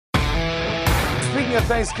Speaking of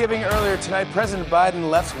Thanksgiving, earlier tonight, President Biden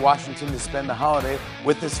left Washington to spend the holiday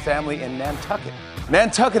with his family in Nantucket.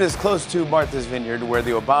 Nantucket is close to Martha's Vineyard, where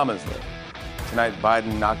the Obamas live. Tonight,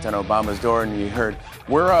 Biden knocked on Obama's door and he heard,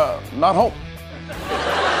 "We're not home."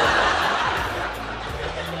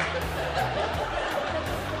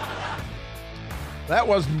 That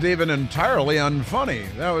wasn't even entirely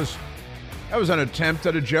unfunny. That was an attempt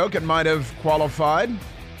at a joke. It might have qualified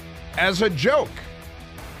as a joke.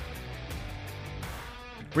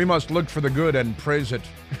 We must look for the good and praise it.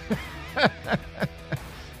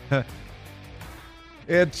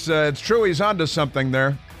 It's true, he's onto something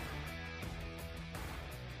there.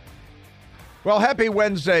 Well, happy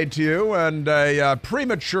Wednesday to you, and a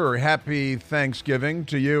premature happy Thanksgiving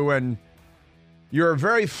to you and your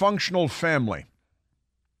very functional family,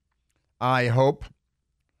 I hope.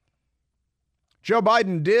 Joe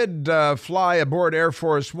Biden did fly aboard Air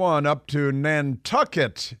Force One up to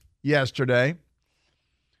Nantucket yesterday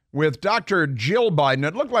with Dr. Jill Biden.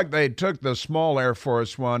 It looked like they took the small Air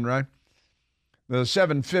Force One, right? The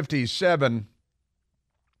 757.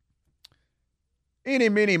 Eeny,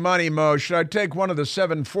 meeny, miny, mo. Should I take one of the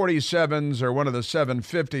 747s or one of the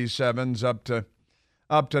 757s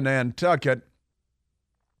up to Nantucket?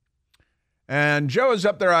 And Joe is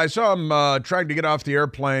up there. I saw him trying to get off the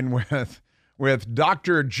airplane with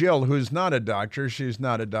Dr. Jill, who's not a doctor. She's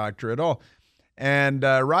not a doctor at all. And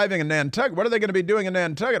arriving in Nantucket. What are they going to be doing in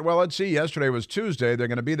Nantucket? Well, let's see. Yesterday was Tuesday. They're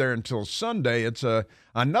going to be there until Sunday. It's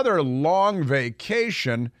another long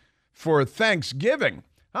vacation for Thanksgiving.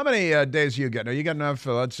 How many days do you get? Now, you got enough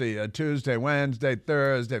for, let's see, Tuesday, Wednesday,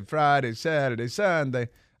 Thursday, Friday, Saturday, Sunday.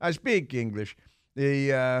 I speak English.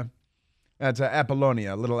 That's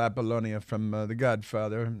Apollonia, little Apollonia from The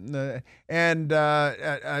Godfather.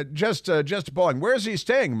 Just appalling. Where is he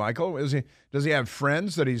staying, Michael? Does he have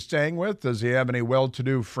friends that he's staying with? Does he have any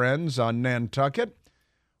well-to-do friends on Nantucket?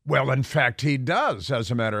 Well, in fact, he does, as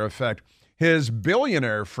a matter of fact. His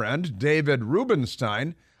billionaire friend, David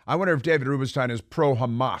Rubenstein. I wonder if David Rubenstein is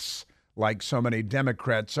pro-Hamas, like so many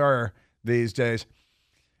Democrats are these days.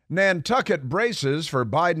 Nantucket braces for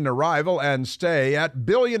Biden arrival and stay at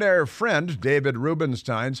billionaire friend David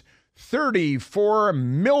Rubenstein's $34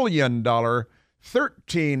 million,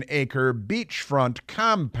 13-acre beachfront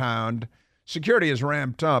compound. Security is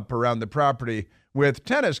ramped up around the property with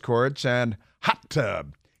tennis courts and hot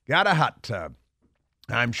tub. Got a hot tub.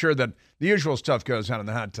 I'm sure that the usual stuff goes on in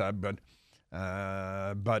the hot tub,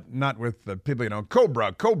 but not with the people,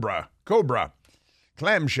 Cobra.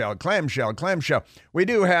 Clamshell. We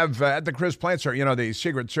do have at the Chris Plante Store, the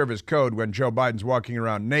Secret Service code when Joe Biden's walking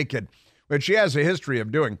around naked, which he has a history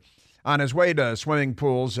of doing on his way to swimming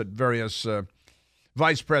pools at various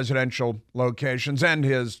vice presidential locations and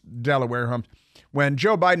his Delaware home. When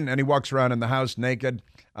Joe Biden, and he walks around in the house naked,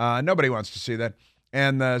 nobody wants to see that.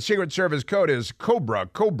 And the Secret Service code is Cobra.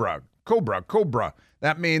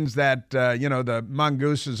 That means that, the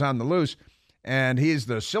mongoose is on the loose, and he's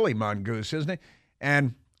the silly mongoose, isn't he?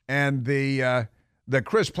 And the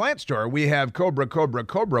Chris Plante Store, we have Cobra,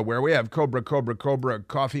 where we have Cobra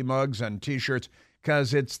coffee mugs and T-shirts,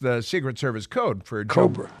 because it's the Secret Service code for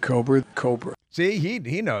Cobra. See,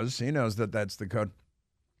 he knows that that's the code.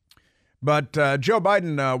 But Joe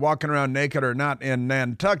Biden walking around naked or not in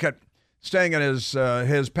Nantucket, staying at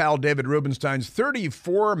his pal David Rubenstein's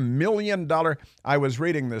 $34 million. I was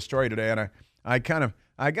reading this story today, and I got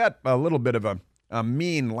a little bit of a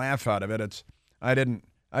mean laugh out of it. I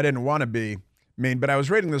didn't want to be mean, but I was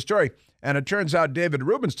reading the story, and it turns out David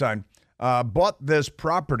Rubenstein bought this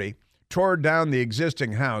property, tore down the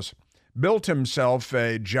existing house, built himself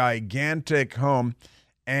a gigantic home,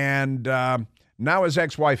 and now his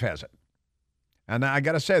ex-wife has it. And I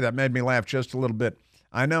got to say, that made me laugh just a little bit.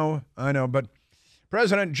 I know, but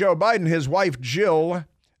President Joe Biden, his wife Jill,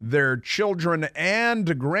 their children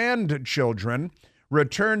and grandchildren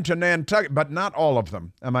returned to Nantucket, but not all of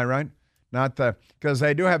them. Am I right? Because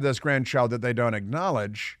they do have this grandchild that they don't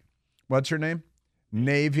acknowledge. What's her name?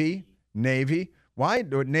 Navy. Why?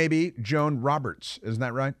 Navy Joan Roberts. Isn't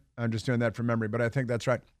that right? I'm just doing that from memory, but I think that's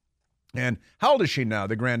right. And how old is she now,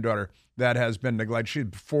 the granddaughter that has been neglected? She's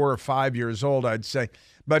 4 or 5 years old, I'd say.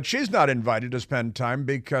 But she's not invited to spend time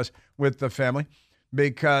with the family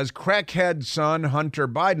because crackhead son Hunter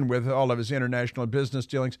Biden, with all of his international business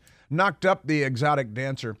dealings, knocked up the exotic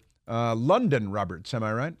dancer, London Roberts. Am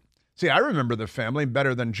I right? See, I remember the family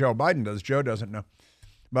better than Joe Biden does. Joe doesn't know.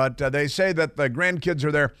 But they say that the grandkids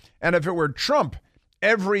are there. And if it were Trump,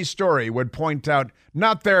 every story would point out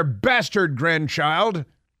not their bastard grandchild,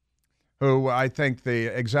 who I think the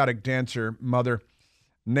exotic dancer mother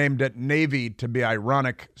named it Navy to be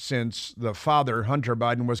ironic since the father, Hunter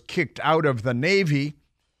Biden, was kicked out of the Navy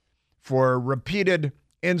for repeated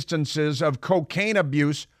instances of cocaine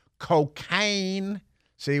abuse. Cocaine.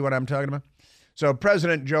 See what I'm talking about? So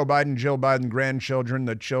President Joe Biden, Jill Biden, grandchildren,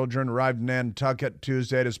 the children arrived in Nantucket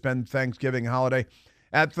Tuesday to spend Thanksgiving holiday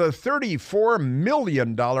at the $34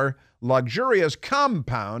 million luxurious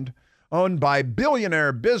compound owned by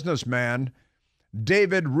billionaire businessman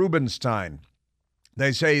David Rubenstein.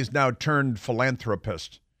 They say he's now turned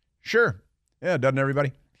philanthropist. Sure. Yeah, doesn't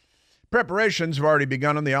everybody? Preparations have already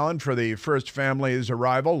begun on the island for the first family's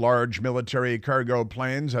arrival. Large military cargo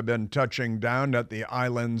planes have been touching down at the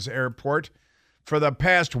island's airport for the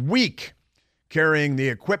past week, carrying the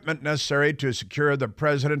equipment necessary to secure the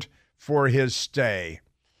president for his stay.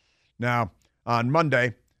 Now, on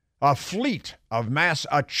Monday, a fleet of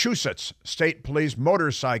Massachusetts state police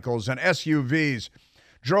motorcycles and SUVs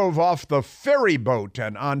drove off the ferry boat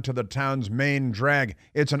and onto the town's main drag.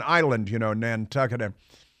 It's an island, Nantucket.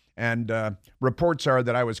 And reports are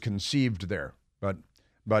that I was conceived there,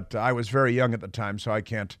 but I was very young at the time, so I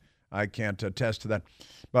can't attest to that.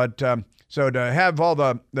 But so to have all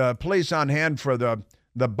the police on hand for the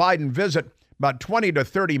Biden visit, about 20 to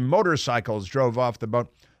 30 motorcycles drove off the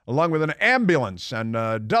boat, along with an ambulance and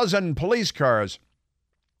a dozen police cars.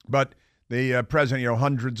 But the president,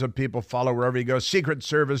 hundreds of people follow wherever he goes. Secret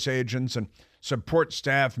Service agents and support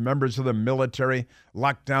staff, members of the military,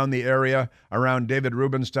 locked down the area around David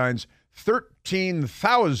Rubenstein's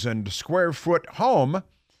 13,000 square foot home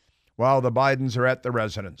while the Bidens are at the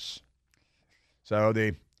residence. So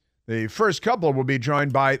the first couple will be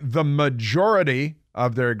joined by the majority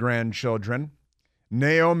of their grandchildren.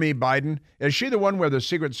 Naomi Biden, is she the one where the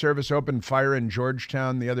Secret Service opened fire in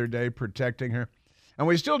Georgetown the other day protecting her? And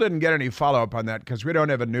we still didn't get any follow-up on that because we don't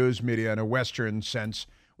have a news media in a Western sense.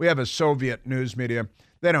 We have a Soviet news media.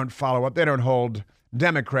 They don't follow up. They don't hold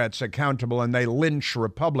Democrats accountable, and they lynch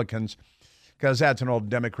Republicans because that's an old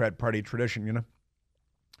Democrat Party tradition,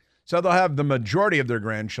 So they'll have the majority of their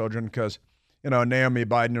grandchildren because, Naomi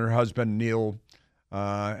Biden, her husband, Neil,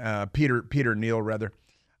 Peter Neal, rather.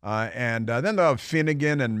 And then they'll have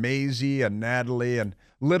Finnegan and Maisie and Natalie and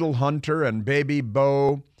little Hunter and baby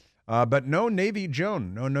Beau. But no Navy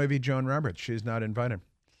Joan Roberts. She's not invited.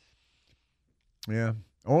 Yeah.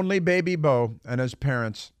 Only baby Beau and his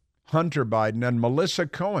parents, Hunter Biden and Melissa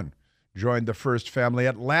Cohen, joined the first family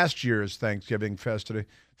at last year's Thanksgiving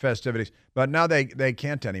festivities. But now they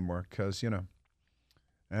can't anymore because,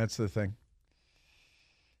 that's the thing.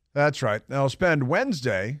 That's right. They'll spend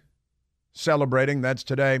Wednesday celebrating, that's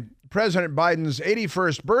today, President Biden's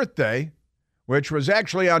 81st birthday, which was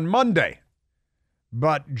actually on Monday.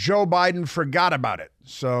 But Joe Biden forgot about it.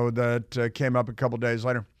 So that came up a couple days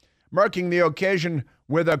later, marking the occasion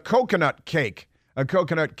with a coconut cake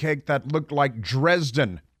that looked like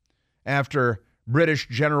Dresden after British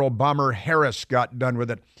General Bomber Harris got done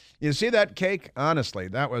with it. You see that cake? Honestly,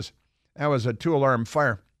 that was a two-alarm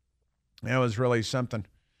fire. That was really something.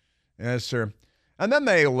 Yes, sir. And then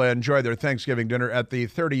they'll enjoy their Thanksgiving dinner at the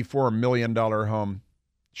 $34 million home.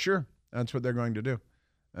 Sure, that's what they're going to do.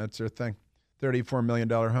 That's their thing. $34 million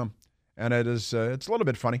home. And it's a little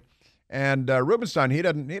bit funny. And Rubenstein, he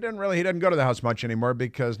doesn't go to the house much anymore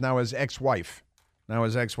because now his ex-wife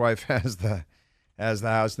has the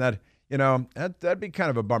house. And that'd be kind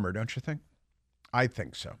of a bummer, don't you think? I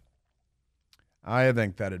think so. I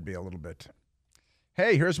think that'd be a little bit.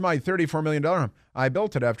 Hey, here's my $34 million home. I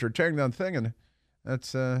built it after tearing down the thing, and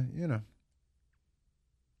that's kind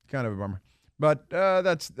of a bummer. But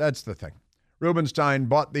that's the thing. Rubenstein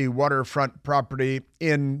bought the waterfront property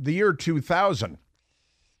in the year 2000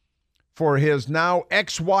 for his now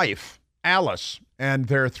ex-wife, Alice, and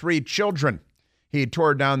their 3 children. He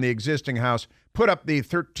tore down the existing house, put up the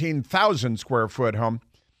 13,000 square foot home,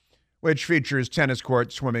 which features tennis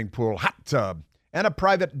court, swimming pool, hot tub, and a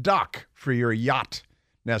private dock for your yacht,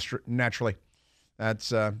 naturally.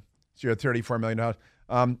 That's your $34 million house.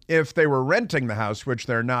 If they were renting the house, which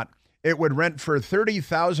they're not, it would rent for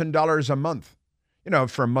 $30,000 a month,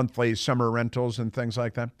 for monthly summer rentals and things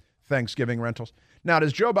like that, Thanksgiving rentals. Now,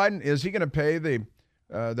 does Joe Biden, is he going to pay the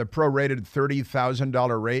prorated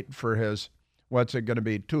 $30,000 rate for his, what's it going to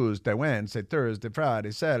be, Tuesday, Wednesday, Thursday,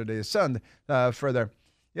 Friday, Saturday, Sunday, for their,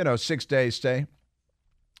 6-day stay?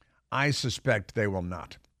 I suspect they will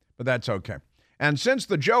not, but that's okay. And since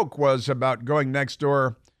the joke was about going next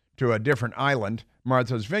door to a different island,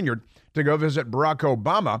 Martha's Vineyard, to go visit Barack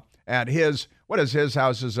Obama at his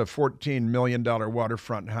house is a $14 million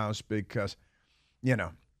waterfront house because,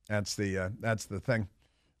 that's the thing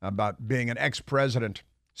about being an ex-president,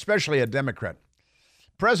 especially a Democrat.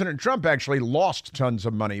 President Trump actually lost tons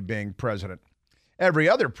of money being president. Every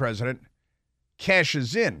other president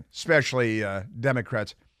cashes in, especially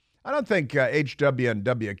Democrats. I don't think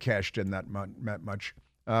HW&W cashed in that much.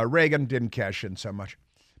 Reagan didn't cash in so much.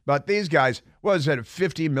 But these guys, was it a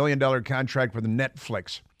 $50 million contract with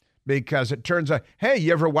Netflix? Because it turns out, hey,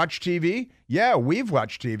 you ever watch TV? Yeah, we've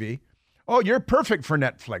watched TV. Oh, you're perfect for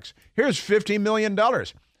Netflix. Here's $50 million.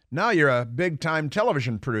 Now you're a big-time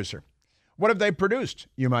television producer. What have they produced,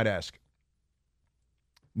 you might ask?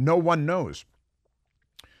 No one knows.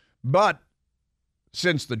 But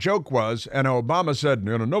since the joke was, and Obama said,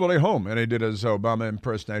 nobody home, and he did his Obama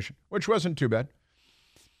impersonation, which wasn't too bad.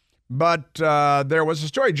 But there was a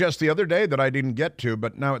story just the other day that I didn't get to,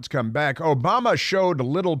 but now it's come back. Obama showed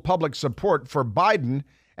little public support for Biden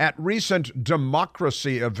at recent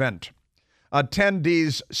democracy event.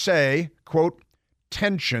 Attendees say, quote,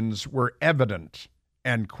 tensions were evident,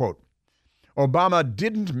 end quote. Obama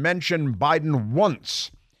didn't mention Biden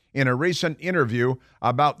once in a recent interview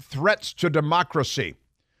about threats to democracy.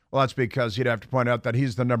 Well, that's because you'd have to point out that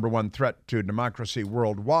he's the number one threat to democracy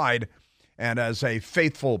worldwide. And as a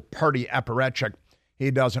faithful party apparatchik,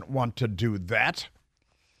 he doesn't want to do that.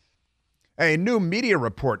 A new media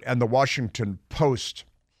report and the Washington Post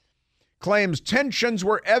claims tensions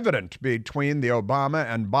were evident between the Obama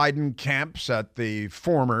and Biden camps at the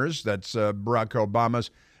former's, that's Barack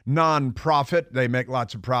Obama's, nonprofit. They make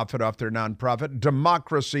lots of profit off their nonprofit,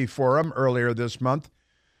 Democracy Forum, earlier this month,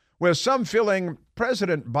 with some feeling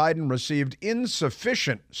President Biden received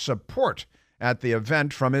insufficient support at the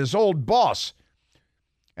event from his old boss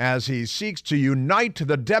as he seeks to unite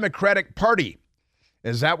the Democratic Party.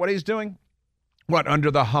 Is that what he's doing? What, under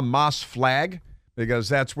the Hamas flag? Because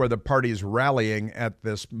that's where the party's rallying at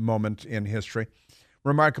this moment in history.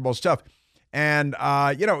 Remarkable stuff. And,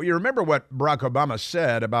 you remember what Barack Obama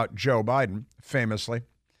said about Joe Biden, famously.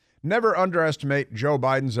 Never underestimate Joe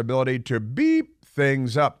Biden's ability to beep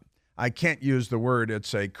things up. I can't use the word.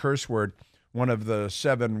 It's a curse word, one of the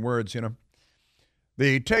 7 words,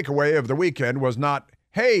 The takeaway of the weekend was not,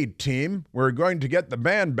 hey, team, we're going to get the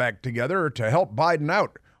band back together to help Biden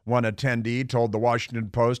out, one attendee told the Washington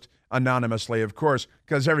Post, anonymously, of course,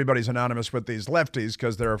 because everybody's anonymous with these lefties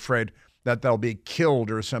because they're afraid that they'll be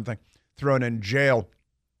killed or something, thrown in jail.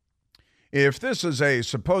 If this is a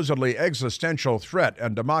supposedly existential threat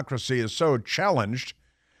and democracy is so challenged,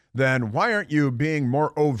 then why aren't you being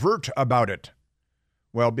more overt about it?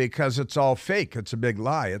 Well, because it's all fake. It's a big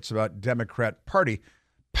lie. It's about Democrat Party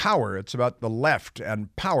power. It's about the left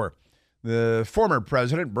and power. The former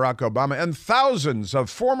president, Barack Obama, and thousands of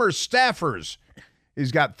former staffers,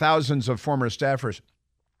 he's got thousands of former staffers,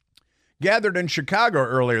 gathered in Chicago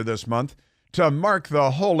earlier this month to mark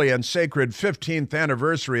the holy and sacred 15th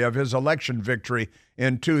anniversary of his election victory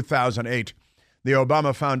in 2008. The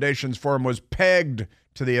Obama Foundation's forum was pegged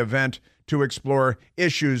to the event to explore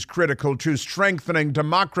issues critical to strengthening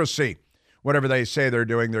democracy. Whatever they say they're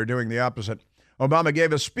doing the opposite. Obama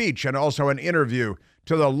gave a speech and also an interview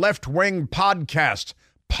to the left-wing podcast,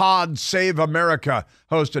 Pod Save America,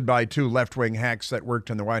 hosted by 2 left-wing hacks that worked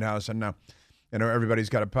in the White House. And now, everybody's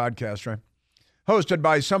got a podcast, right? Hosted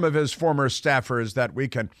by some of his former staffers that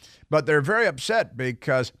weekend. But they're very upset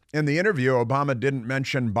because in the interview, Obama didn't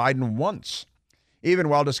mention Biden once, even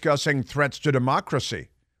while discussing threats to democracy,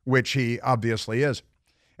 which he obviously is.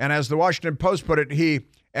 And as the Washington Post put it, he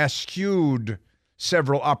eschewed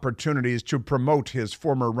several opportunities to promote his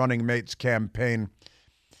former running mate's campaign,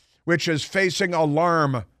 which is facing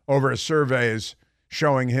alarm over surveys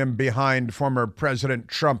showing him behind former President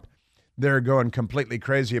Trump. They're going completely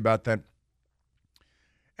crazy about that.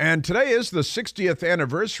 And today is the 60th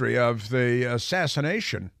anniversary of the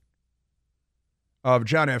assassination of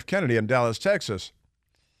John F. Kennedy in Dallas, Texas.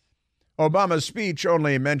 Obama's speech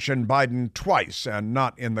only mentioned Biden twice and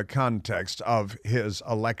not in the context of his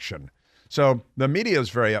election. So the media is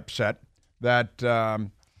very upset that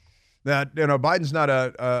Biden's not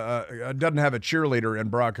doesn't have a cheerleader in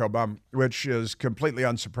Barack Obama, which is completely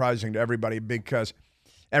unsurprising to everybody because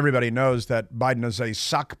everybody knows that Biden is a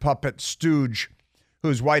sock puppet stooge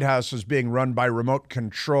whose White House is being run by remote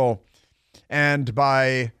control and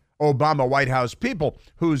by Obama White House people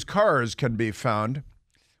whose cars can be found.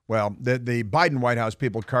 Well, the Biden White House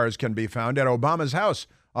people cars can be found at Obama's house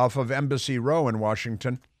off of Embassy Row in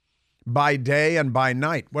Washington by day and by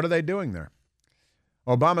night. What are they doing there?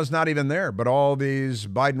 Obama's not even there, but all these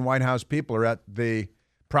Biden White House people are at the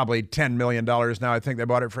probably $10 million now. I think they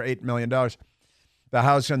bought it for $8 million. The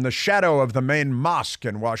house in the shadow of the main mosque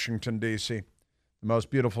in Washington, D.C. The most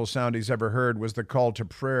beautiful sound he's ever heard was the call to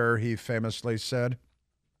prayer, he famously said.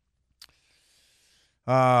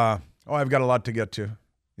 I've got a lot to get to.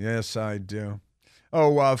 Yes, I do.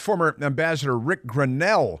 Oh, former Ambassador Rick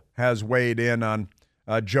Grenell has weighed in on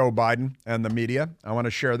Joe Biden and the media. I want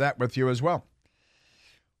to share that with you as well.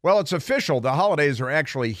 Well, it's official. The holidays are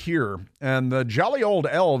actually here, and the jolly old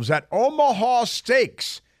elves at Omaha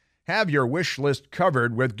Steaks have your wish list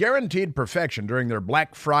covered with guaranteed perfection during their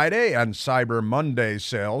Black Friday and Cyber Monday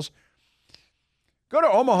sales. Go to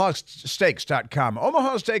omahasteaks.com,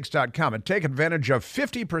 omahasteaks.com, and take advantage of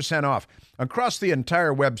 50% off across the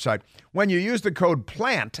entire website. When you use the code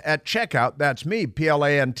PLANT at checkout, that's me,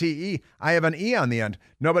 Plante. I have an E on the end.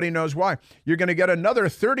 Nobody knows why. You're going to get another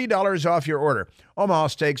 $30 off your order. Omaha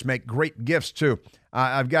Steaks make great gifts, too.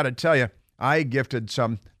 I've got to tell you, I gifted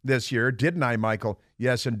some this year, didn't I, Michael?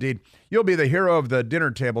 Yes, indeed. You'll be the hero of the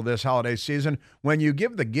dinner table this holiday season when you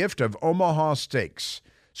give the gift of Omaha Steaks.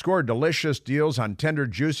 Score delicious deals on tender,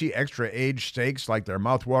 juicy, extra-aged steaks like their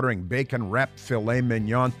mouth-watering bacon-wrapped filet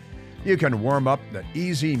mignon. You can warm up the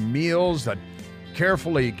easy meals, the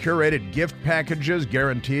carefully curated gift packages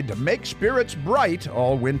guaranteed to make spirits bright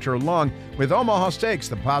all winter long. With Omaha Steaks,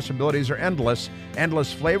 the possibilities are endless.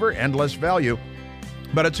 Endless flavor, endless value.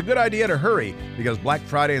 But it's a good idea to hurry because Black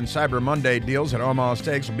Friday and Cyber Monday deals at Omaha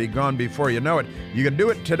Steaks will be gone before you know it. You can do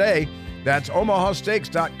it today. That's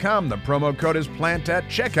omahasteaks.com. The promo code is PLANT at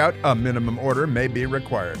checkout. A minimum order may be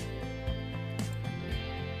required.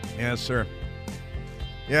 Yes, sir.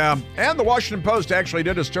 Yeah, and the Washington Post actually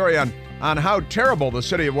did a story on how terrible the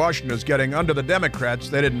city of Washington is getting under the Democrats.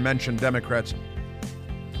 They didn't mention Democrats.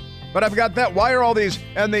 But I've got that. Why are all these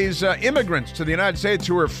immigrants to the United States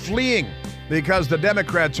who are fleeing because the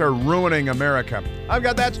Democrats are ruining America? I've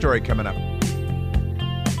got that story coming up.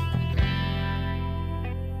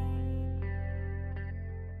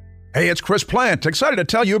 Hey, it's Chris Plant, excited to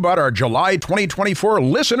tell you about our July 2024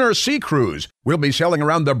 Listener Sea Cruise. We'll be sailing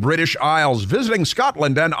around the British Isles, visiting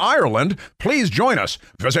Scotland and Ireland. Please join us.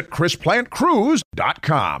 Visit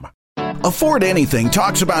ChrisPlantCruise.com. Afford Anything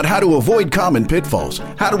talks about how to avoid common pitfalls,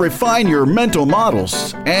 how to refine your mental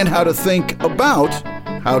models, and how to think about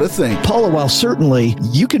how to think. Paula, while certainly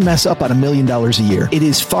you can mess up on $1 million a year, it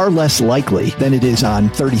is far less likely than it is on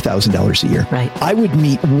 $30,000 a year. Right. I would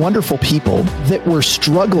meet wonderful people that were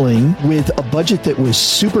struggling with a budget that was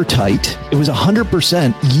super tight. It was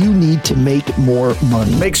 100%. You need to make more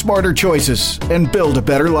money. Make smarter choices and build a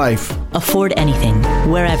better life. Afford Anything,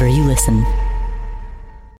 wherever you listen.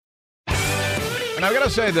 And I've got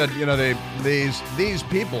to say that, you know, these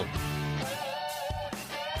people,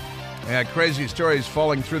 crazy stories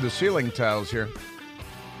falling through the ceiling tiles here.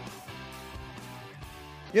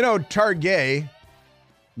 You know, Target,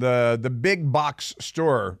 the big box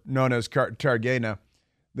store known as Target now.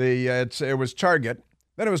 It was Target,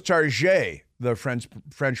 then it was Target, the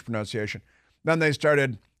French pronunciation. Then they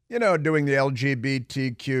started, you know, doing the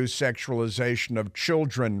LGBTQ sexualization of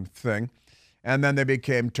children thing, and then they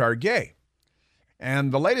became Target.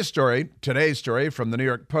 And the latest story, today's story from the New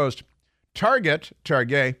York Post, Target,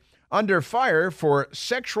 under fire for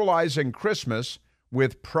sexualizing Christmas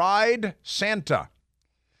with Pride Santa.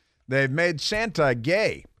 They've made Santa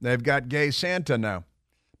gay. They've got gay Santa now.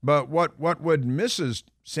 But what would Mrs.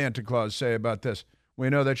 Santa Claus say about this?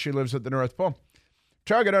 We know that she lives at the North Pole.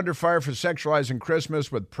 Target under fire for sexualizing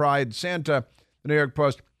Christmas with Pride Santa. The New York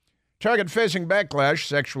Post. Target facing backlash,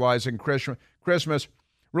 sexualizing Christmas,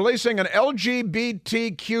 releasing an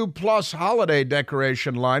LGBTQ plus holiday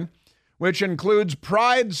decoration line, which includes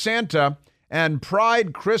Pride Santa and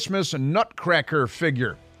Pride Christmas Nutcracker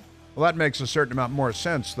figure. Well, that makes a certain amount more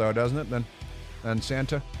sense, though, doesn't it, than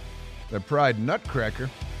Santa? The Pride Nutcracker.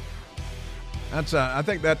 I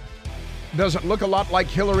think that doesn't look a lot like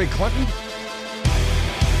Hillary Clinton.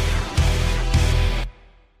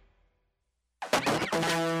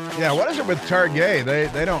 Yeah, what is it with Target?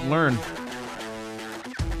 They don't learn.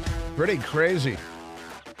 Pretty crazy,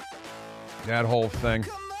 that whole thing.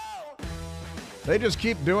 They just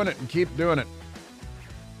keep doing it and keep doing it.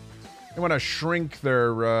 They want to shrink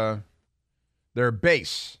their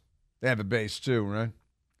base. They have a base too, right?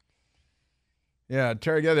 Yeah,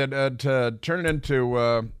 Target to turn it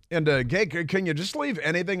into gay. Can you just leave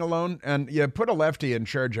anything alone? And you put a lefty in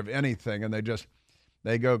charge of anything, and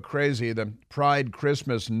they go crazy. The Pride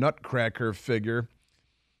Christmas Nutcracker figure.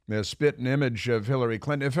 A spitting image of Hillary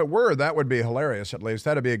Clinton. If it were, that would be hilarious, at least.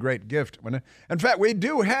 That'd be a great gift. In fact, we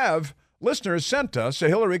do have listeners sent us a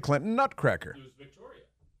Hillary Clinton nutcracker. It was Victoria.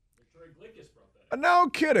 Victoria Glickis brought that. No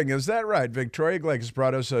kidding. Is that right? Victoria Glickis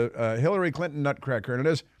brought us a Hillary Clinton nutcracker. And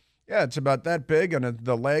it is, it's about that big, and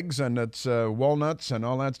the legs, and it's walnuts and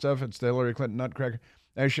all that stuff. It's the Hillary Clinton nutcracker.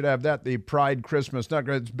 They should have that, the Pride Christmas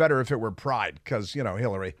nutcracker. It's better if it were Pride, because,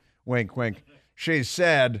 Hillary, wink, wink. She's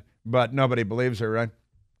sad, but nobody believes her, right?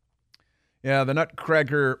 Yeah, the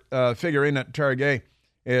Nutcracker figurine at Target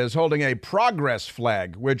is holding a progress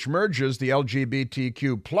flag, which merges the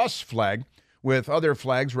LGBTQ plus flag with other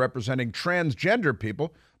flags representing transgender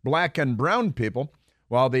people, black and brown people,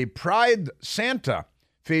 while the Pride Santa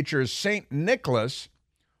features St. Nicholas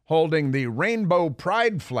holding the rainbow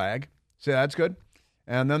pride flag. See, that's good.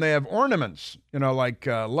 And then they have ornaments, like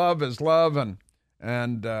love is love and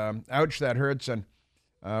ouch, that hurts. And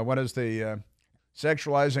what is the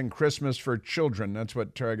sexualizing Christmas for children? That's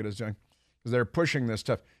what Target is doing, because they're pushing this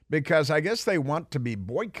stuff. Because I guess they want to be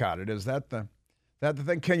boycotted. Is that the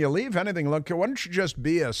thing? Can you leave anything? Look, why don't you just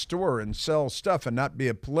be a store and sell stuff and not be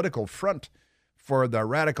a political front for the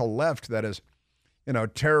radical left that is,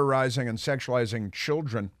 terrorizing and sexualizing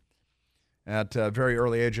children at very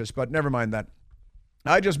early ages? But never mind that.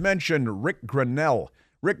 I just mentioned Rick Grenell.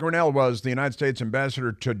 Rick Grenell was the United States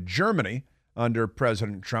ambassador to Germany under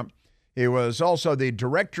President Trump. He was also the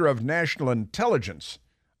director of national intelligence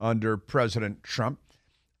under President Trump.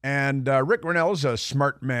 And Rick Grenell is a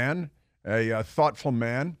smart man, a thoughtful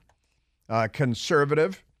man,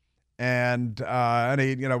 conservative, and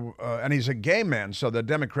he's a gay man. So the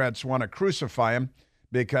Democrats want to crucify him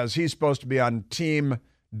because he's supposed to be on Team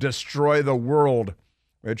Destroy the World,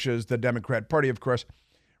 which is the Democrat Party, of course.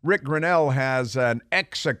 Rick Grenell has an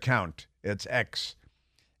X account. It's X.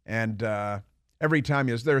 And every time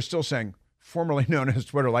they're still saying, formerly known as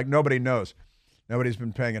Twitter, like nobody knows. Nobody's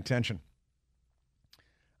been paying attention.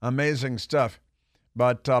 Amazing stuff.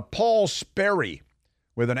 But Paul Sperry,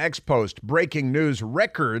 with an X post, breaking news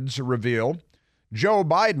records reveal Joe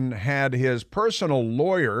Biden had his personal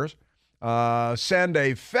lawyers send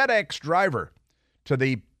a FedEx driver to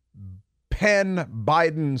the Penn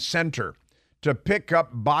Biden Center to pick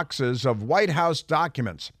up boxes of White House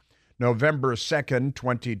documents November 2nd,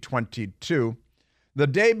 2022. The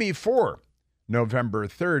day before, November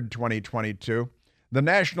 3rd, 2022, the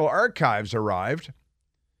National Archives arrived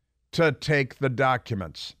to take the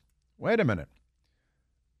documents. Wait a minute.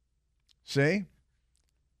 See?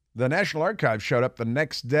 The National Archives showed up the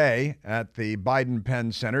next day at the Biden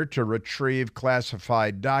Penn Center to retrieve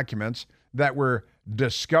classified documents that were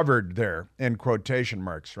discovered there, in quotation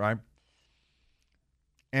marks, right?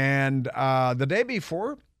 And the day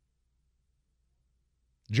before,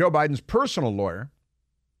 Joe Biden's personal lawyer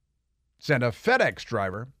sent a FedEx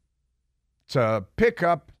driver to pick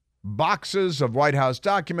up boxes of White House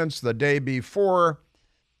documents the day before.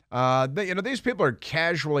 These people are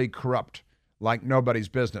casually corrupt like nobody's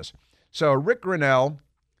business. So Rick Grenell,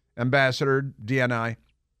 ambassador, DNI,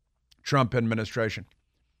 Trump administration,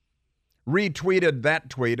 retweeted that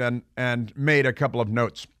tweet and made a couple of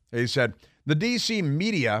notes. He said, the D.C.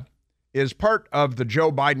 media is part of the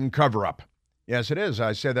Joe Biden cover-up. Yes, it is.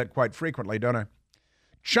 I say that quite frequently, don't I?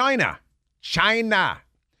 China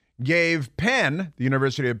gave Penn, the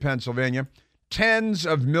University of Pennsylvania, tens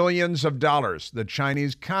of millions of dollars. The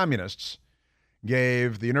Chinese communists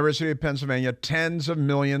gave the University of Pennsylvania tens of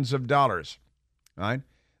millions of dollars. Right?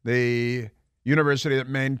 The university that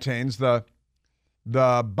maintains the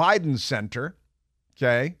Biden Center,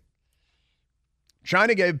 okay?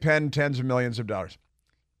 China gave Penn tens of millions of dollars.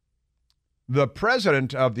 The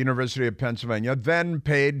president of the University of Pennsylvania then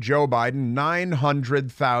paid Joe Biden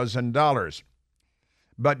 $900,000.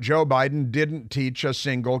 But Joe Biden didn't teach a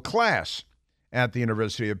single class at the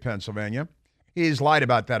University of Pennsylvania. He's lied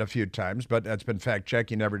about that a few times, but that's been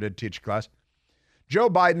fact-checked. He never did teach a class.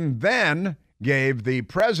 Joe Biden then gave the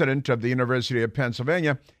president of the University of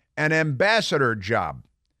Pennsylvania an ambassador job.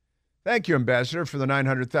 Thank you, Ambassador, for the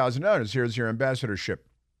 $900,000. Here's your ambassadorship.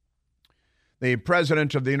 The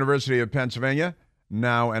president of the University of Pennsylvania,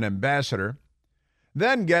 now an ambassador,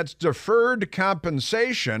 then gets deferred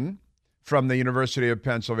compensation from the University of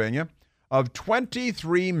Pennsylvania of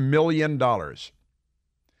 $23 million,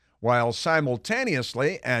 while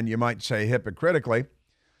simultaneously, and you might say hypocritically,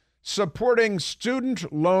 supporting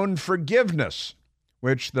student loan forgiveness,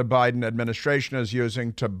 which the Biden administration is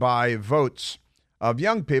using to buy votes of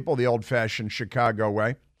young people the old-fashioned Chicago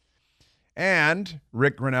way. And,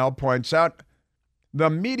 Rick Grenell points out, the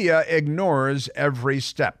media ignores every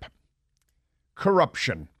step.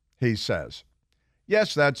 Corruption, he says.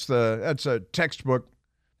 Yes, that's a textbook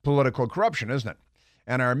political corruption, isn't it?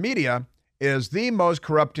 And our media is the most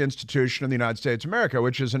corrupt institution in the United States of America,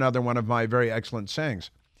 which is another one of my very excellent sayings.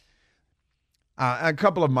 A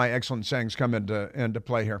couple of my excellent sayings come into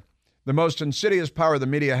play here. The most insidious power the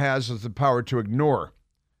media has is the power to ignore.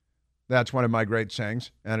 That's one of my great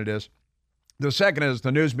sayings, and it is. The second is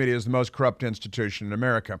the news media is the most corrupt institution in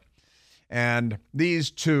America. And these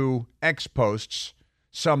two X posts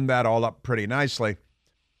sum that all up pretty nicely.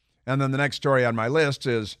 And then the next story on my list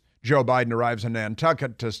is Joe Biden arrives in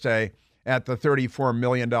Nantucket to stay at the $34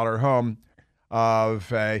 million home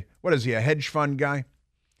of a hedge fund guy?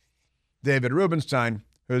 David Rubenstein,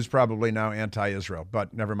 who's probably now anti-Israel,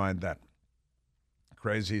 but never mind that.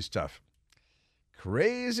 Crazy stuff.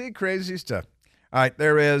 Crazy, crazy stuff. All right,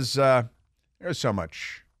 there's so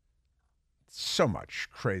much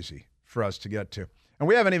crazy for us to get to. And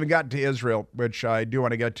we haven't even gotten to Israel, which I do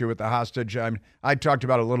want to get to with the hostage. I talked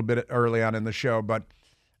about it a little bit early on in the show, but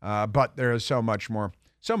there is so much more.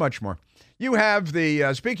 So much more. You have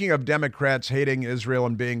the, speaking of Democrats hating Israel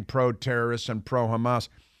and being pro-terrorist and pro-Hamas,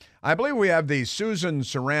 I believe we have the Susan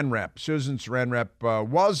Saran Wrap. Susan Saran Wrap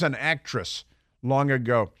was an actress long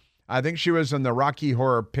ago. I think she was in the Rocky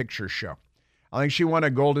Horror Picture Show. I think she won a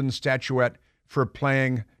golden statuette for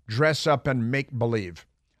playing dress up and make believe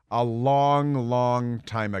a long, long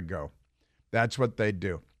time ago. That's what they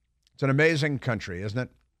do. It's an amazing country, isn't it?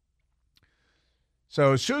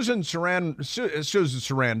 So Susan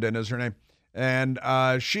Sarandon is her name,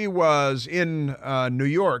 and she was in New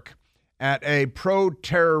York at a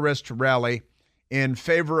pro-terrorist rally in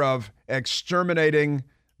favor of exterminating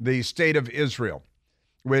the state of Israel,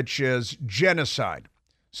 which is genocide.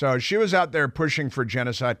 So she was out there pushing for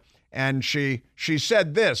genocide, and she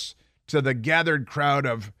said this to the gathered crowd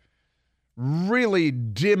of really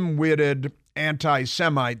dim-witted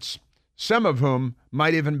anti-Semites, some of whom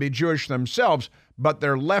might even be Jewish themselves, but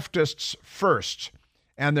they're leftists first,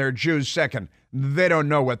 and they're Jews second. They don't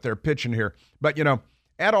know what they're pitching here. But,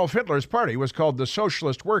 Adolf Hitler's party was called the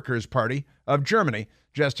Socialist Workers' Party of Germany,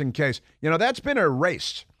 just in case. That's been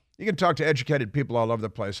erased. You can talk to educated people all over the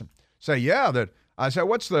place and say, I said,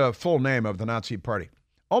 what's the full name of the Nazi party?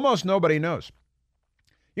 Almost nobody knows.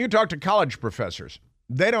 You can talk to college professors.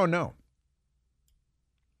 They don't know.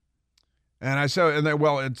 And I said,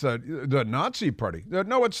 it's the Nazi party.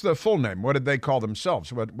 No, it's the full name. What did they call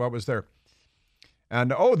themselves? What was there?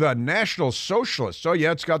 And, the National Socialists. Oh,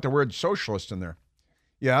 yeah, it's got the word socialist in there.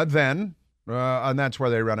 Yeah, then, and that's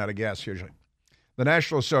where they run out of gas usually. The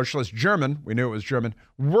National Socialist German, we knew it was German,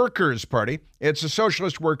 Workers' Party. It's the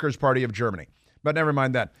Socialist Workers' Party of Germany. But never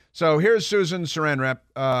mind that. So here's Susan Saran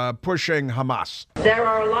Wrap pushing Hamas. There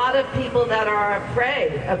are a lot of people that are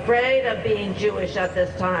afraid of being Jewish at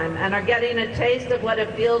this time and are getting a taste of what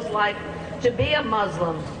it feels like to be a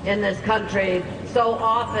Muslim in this country, so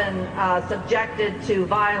often subjected to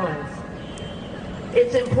violence.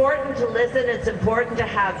 It's important to listen. It's important to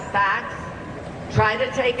have facts. Try to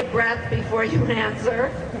take a breath before you answer.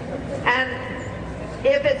 And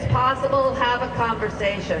if it's possible, have a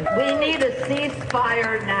conversation. We need a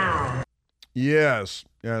ceasefire now. Yes,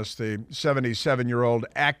 the 77-year-old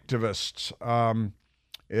activist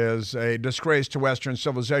is a disgrace to Western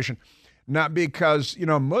civilization. Not because,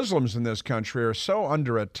 Muslims in this country are so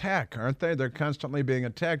under attack, aren't they? They're constantly being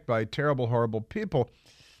attacked by terrible, horrible people.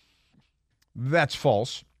 That's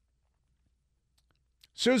false.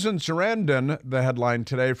 Susan Sarandon, the headline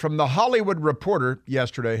today, from The Hollywood Reporter,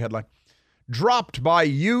 yesterday headline, dropped by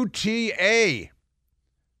UTA,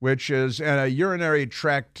 which is a urinary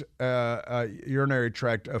tract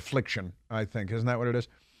affliction, I think. Isn't that what it is?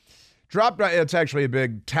 Dropped by, it's actually a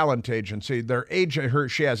big talent agency.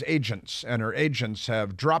 She has agents, and her agents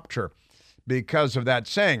have dropped her because of that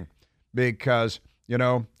saying. Because,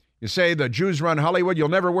 you say the Jews run Hollywood, you'll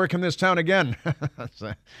never work in this town again.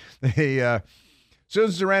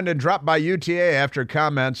 Susan Sarandon dropped by UTA after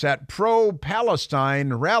comments at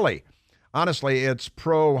pro-Palestine rally. Honestly, it's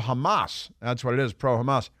pro-Hamas. That's what it is,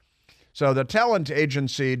 pro-Hamas. So the talent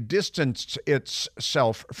agency distanced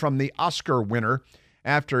itself from the Oscar winner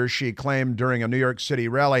after she claimed during a New York City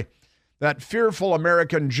rally that fearful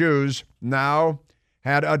American Jews now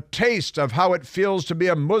had a taste of how it feels to be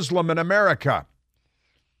a Muslim in America.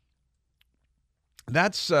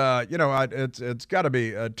 That's, it's got to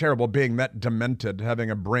be terrible being that demented, having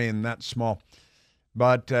a brain that small.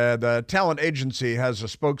 But the talent agency has a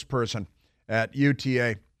spokesperson at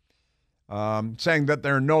UTA saying that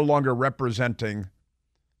they're no longer representing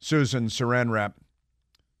Susan Saran Wrap.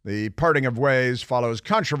 The parting of ways follows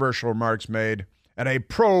controversial remarks made at a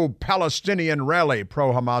pro-Palestinian rally,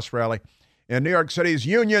 pro-Hamas rally, in New York City's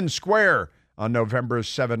Union Square on November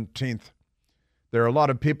 17th. There are a lot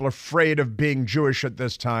of people afraid of being Jewish at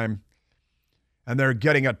this time, and they're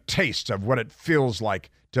getting a taste of what it feels like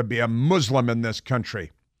to be a Muslim in this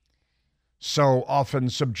country, so often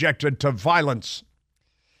subjected to violence.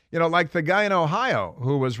 Like the guy in Ohio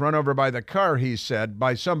who was run over by the car, he said,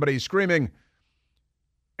 by somebody screaming,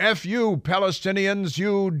 F you, Palestinians,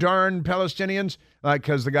 you darn Palestinians,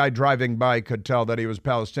 because the guy driving by could tell that he was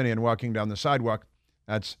Palestinian walking down the sidewalk.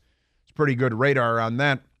 It's pretty good radar on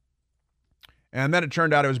that. And then it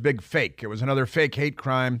turned out it was a big fake. It was another fake hate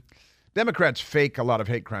crime. Democrats fake a lot of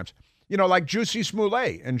hate crimes. You know, like Jussie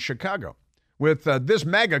Smollett in Chicago with This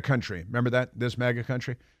MAGA Country. Remember that? This MAGA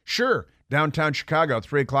Country? Sure. Downtown Chicago,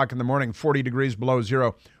 3 o'clock in the morning, 40 degrees below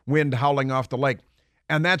zero, wind howling off the lake.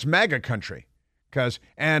 And that's MAGA Country.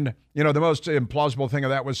 And, you know, the most implausible thing of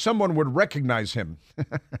that was someone would recognize him.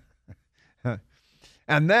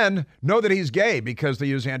 And then know that he's gay because they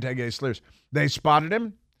use anti-gay slurs. They spotted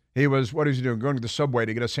him. He was, what is he doing? Going to the Subway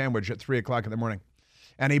to get a sandwich at 3 o'clock in the morning.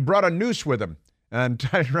 And he brought a noose with him and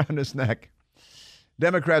tied it around his neck.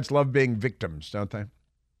 Democrats love being victims, don't they?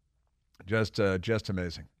 Just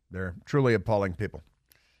amazing. They're truly appalling people.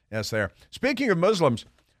 Yes, they are. Speaking of Muslims,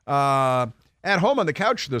 at home on the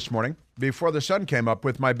couch this morning, before the sun came up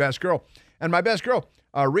with my best girl, and my best girl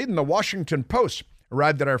reading the Washington Post,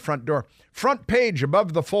 arrived at our front door. Front page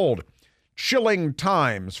above the fold. Chilling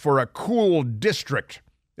times for a cool district.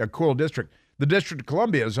 A cool district. The District of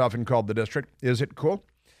Columbia is often called the district. Is it cool?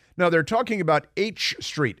 Now, they're talking about H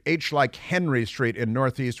Street. H like Henry Street in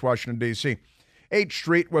Northeast Washington, D.C. H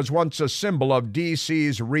Street was once a symbol of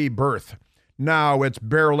D.C.'s rebirth. Now it's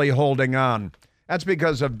barely holding on. That's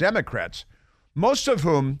because of Democrats, most of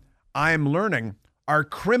whom, I'm learning, are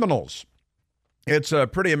criminals. It's a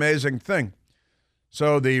pretty amazing thing.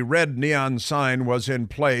 So the red neon sign was in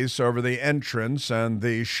place over the entrance, and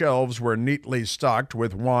the shelves were neatly stocked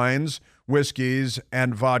with wines, whiskeys,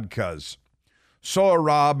 and vodkas.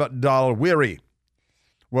 Sohrab Dalwiri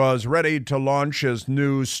was ready to launch his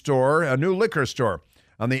new store, a new liquor store,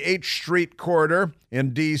 on the H Street corridor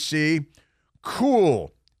in D.C.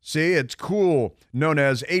 Cool. See, it's cool, known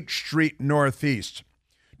as H Street Northeast.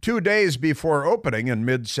 2 days before opening in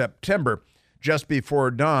mid-September, just before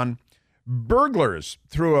dawn, burglars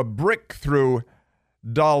threw a brick through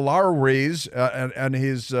Dalwiri's, and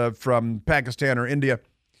he's from Pakistan or India,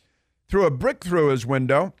 threw a brick through his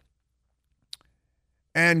window.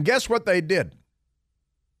 And guess what they did?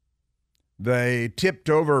 They tipped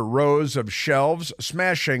over rows of shelves,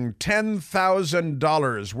 smashing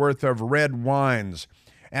 $10,000 worth of red wines,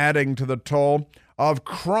 adding to the toll of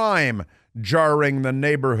crime jarring the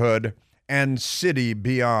neighborhood and city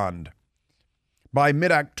beyond. By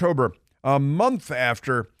mid-October, a month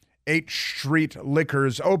after H Street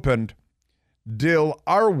Liquors opened,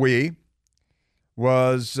 Dalwiri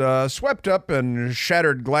was swept up in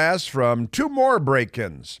shattered glass from 2 more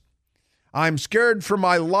break-ins. I'm scared for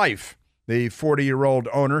my life, the 40-year-old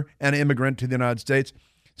owner, an immigrant to the United States,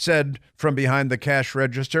 said from behind the cash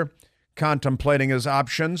register, contemplating his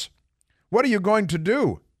options. What are you going to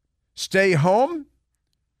do? Stay home?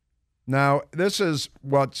 Now, this is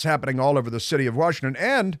what's happening all over the city of Washington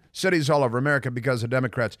and cities all over America because of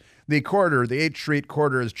Democrats. The corridor, the H Street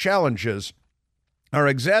corridor's challenges are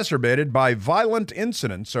exacerbated by violent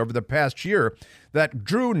incidents over the past year that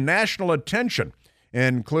drew national attention,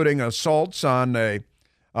 including assaults on a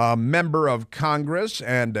member of Congress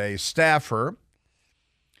and a staffer.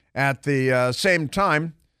 At the same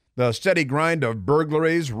time, the steady grind of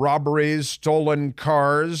burglaries, robberies, stolen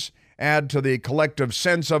cars add to the collective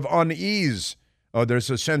sense of unease. Oh, there's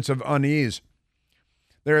a sense of unease.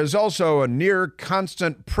 There is also a near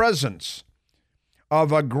constant presence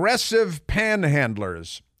of aggressive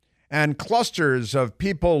panhandlers and clusters of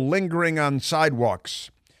people lingering on sidewalks,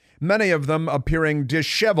 many of them appearing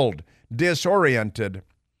disheveled, disoriented,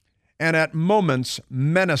 and at moments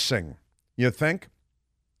menacing. You think?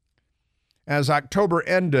 As October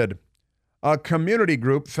ended, a community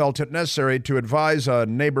group felt it necessary to advise a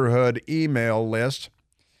neighborhood email list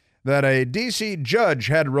that a D.C. judge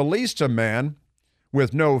had released a man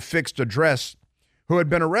with no fixed address who had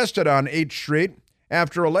been arrested on H Street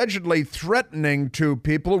after allegedly threatening 2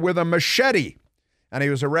 people with a machete. And he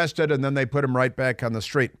was arrested, and then they put him right back on the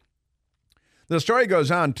street. The story goes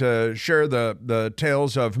on to share the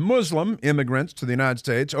tales of Muslim immigrants to the United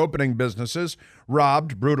States, opening businesses,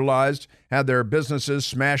 robbed, brutalized, had their businesses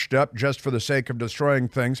smashed up just for the sake of destroying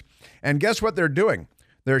things. And guess what they're doing?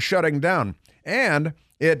 They're shutting down. And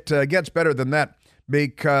it gets better than that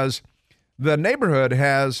because the neighborhood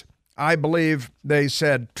has, I believe they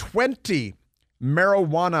said, 20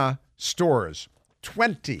 marijuana stores,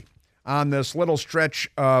 20 on this little stretch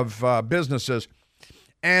of businesses.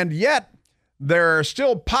 And yet, there are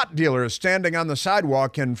still pot dealers standing on the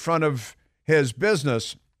sidewalk in front of his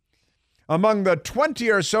business. Among the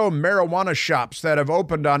 20 or so marijuana shops that have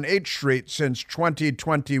opened on H Street since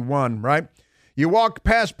 2021, right? You walk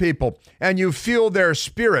past people and you feel their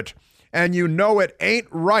spirit and you know it ain't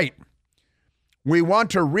right. We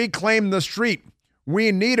want to reclaim the street.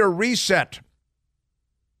 We need a reset.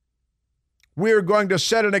 We're going to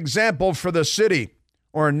set an example for the city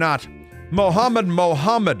or not.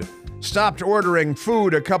 Mohammed stopped ordering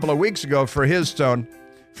food a couple of weeks ago for his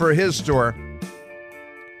store.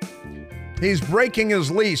 He's breaking his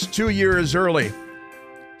lease 2 years early,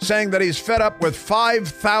 saying that he's fed up with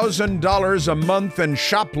 $5,000 a month in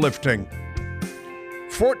shoplifting,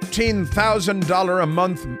 $14,000 a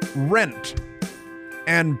month rent,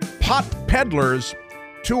 and pot peddlers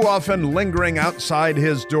too often lingering outside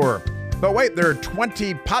his door. But wait, there are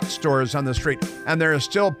 20 pot stores on the street, and there are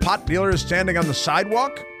still pot dealers standing on the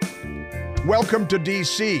sidewalk? Welcome to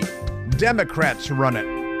D.C. Democrats run it.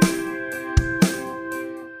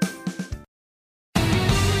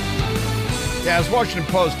 Yeah, this Washington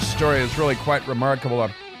Post story is really quite remarkable.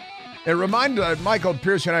 It reminded, Michael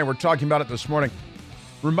Piercy and I were talking about it this morning,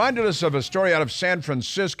 reminded us of a story out of San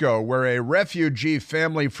Francisco where a refugee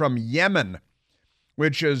family from Yemen,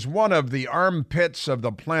 which is one of the armpits of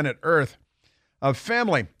the planet Earth, of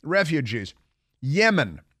family refugees,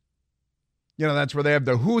 Yemen. You know, that's where they have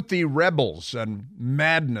the Houthi rebels and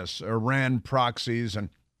madness, Iran proxies and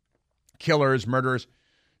killers, murderers.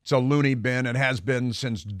 It's a loony bin. It has been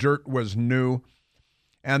since dirt was new.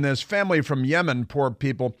 And this family from Yemen, poor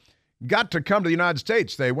people, got to come to the United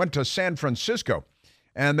States. They went to San Francisco,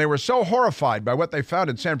 and they were so horrified by what they found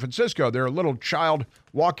in San Francisco, their little child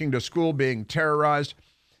walking to school being terrorized,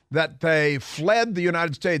 that they fled the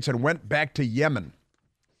United States and went back to Yemen.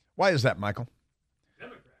 Why is that, Michael?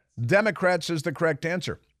 Democrats is the correct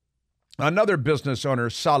answer. Another business owner,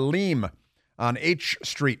 Salim, on H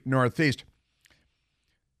Street Northeast.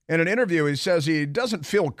 In an interview, he says he doesn't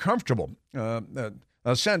feel comfortable, a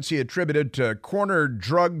sense he attributed to corner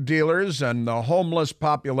drug dealers and the homeless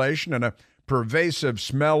population and a pervasive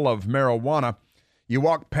smell of marijuana. You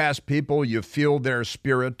walk past people, you feel their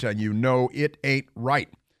spirit, and you know it ain't right,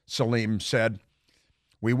 Salim said.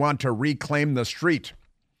 We want to reclaim the street.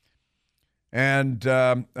 And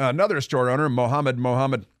another store owner,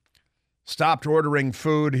 Mohammed, stopped ordering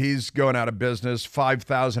food. He's going out of business.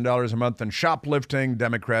 $5,000 a month in shoplifting.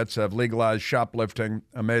 Democrats have legalized shoplifting.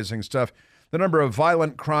 Amazing stuff. The number of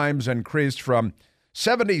violent crimes increased from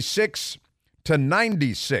 76 to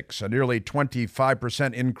 96, a nearly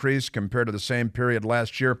 25% increase compared to the same period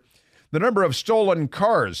last year. The number of stolen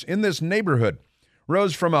cars in this neighborhood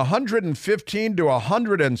rose from 115 to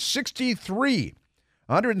 163.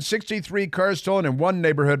 163 cars stolen in one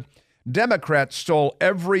neighborhood. Democrats stole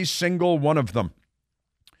every single one of them.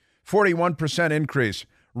 41% increase.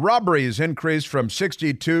 Robberies increased from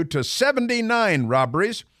 62 to 79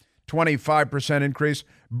 robberies. 25% increase.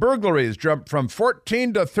 Burglaries jumped from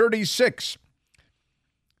 14 to 36.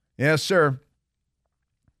 Yes, sir.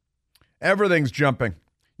 Everything's jumping.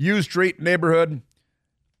 U Street neighborhood,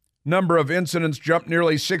 number of incidents jumped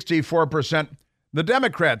nearly 64%. The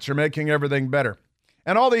Democrats are making everything better.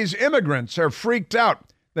 And all these immigrants are freaked out.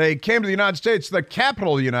 They came to the United States, the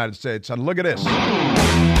capital of the United States, and look at this.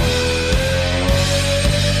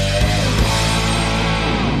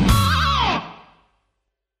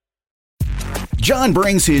 John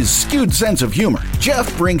brings his skewed sense of humor.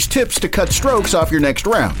 Jeff brings tips to cut strokes off your next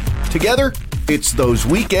round. Together, it's those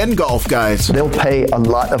weekend golf guys. They'll pay a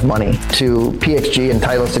lot of money to PXG and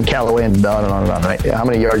Titleist and Callaway and on and on and on, right? How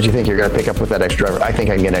many yards do you think you're going to pick up with that extra driver? I think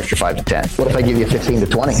I can get an extra 5 to 10. What if I give you 15 to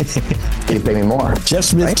 20? You pay me more. Jeff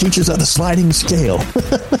Smith teaches on a sliding scale.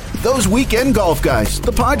 Those Weekend Golf Guys,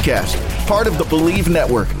 the podcast, part of the Believe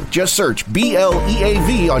Network. Just search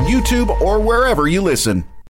BLEAV on YouTube or wherever you listen.